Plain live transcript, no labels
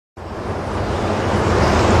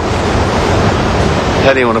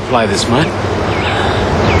How do you want to play this, mate?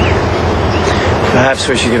 Perhaps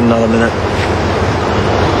we should give another minute.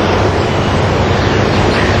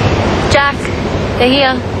 Jack, they're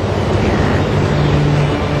here.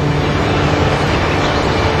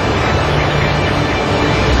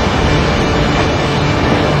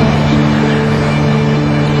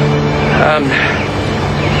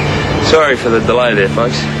 Sorry for the delay there,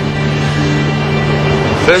 folks.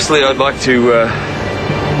 Firstly, I'd like to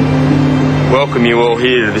welcome you all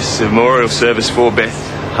here to this memorial service for Beth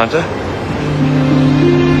Hunter.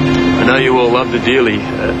 I know you all loved her dearly,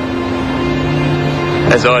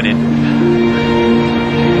 as I did.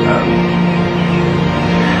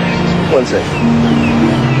 One sec.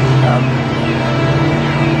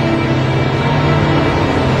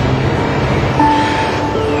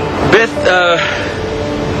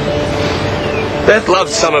 Beth loved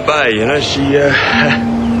Summer Bay, you know. She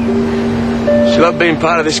loved being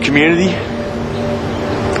part of this community,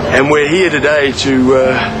 and we're here today to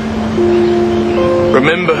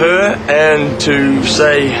remember her and to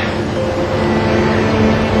say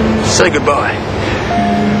goodbye.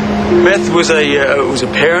 Beth was a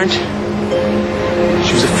parent.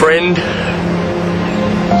 She was a friend.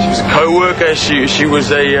 She was a co-worker. She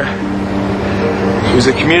was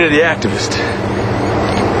a community activist.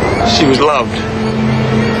 She was loved.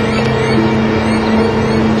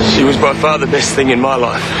 She was by far the best thing in my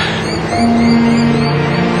life.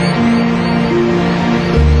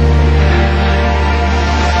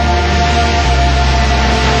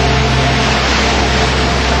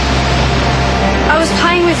 I was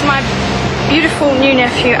playing with my beautiful new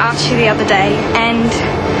nephew Archie the other day, and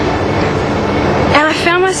I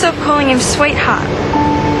found myself calling him sweetheart.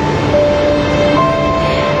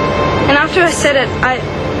 And after I said it,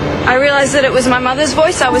 I realised that it was my mother's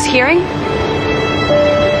voice I was hearing.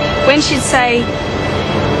 When she'd say,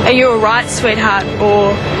 "Are you alright, sweetheart?"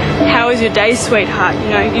 or "How was your day, sweetheart?" You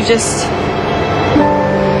know, you just...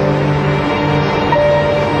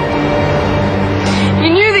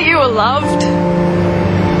 You knew that you were loved.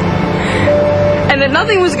 And that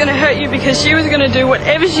nothing was going to hurt you because she was going to do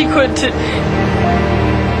whatever she could to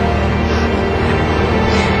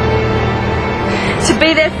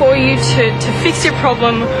be there for you, to fix your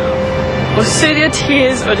problem, or soothe your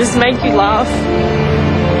tears, or just make you laugh.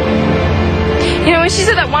 You know, when she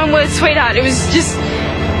said that one word, sweetheart, it was just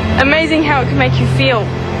amazing how it could make you feel.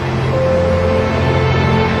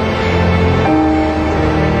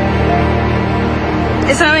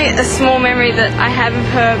 It's only a small memory that I have of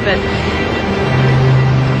her, but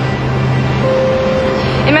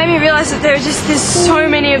it made me realise that there's so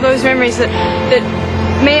many of those memories that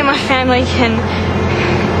me and my family can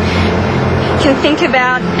think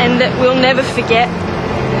about and that we'll never forget.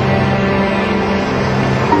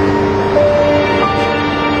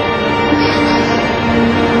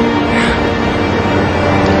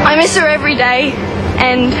 I miss her every day,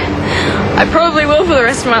 and I probably will for the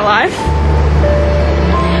rest of my life.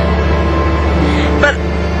 But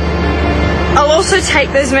I'll also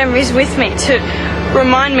take those memories with me to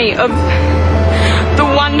remind me of the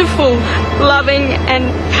wonderful, loving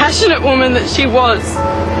and passionate woman that she was.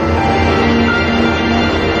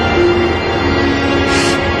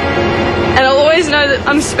 And I'll always know that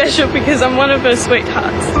I'm special because I'm one of her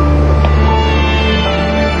sweethearts.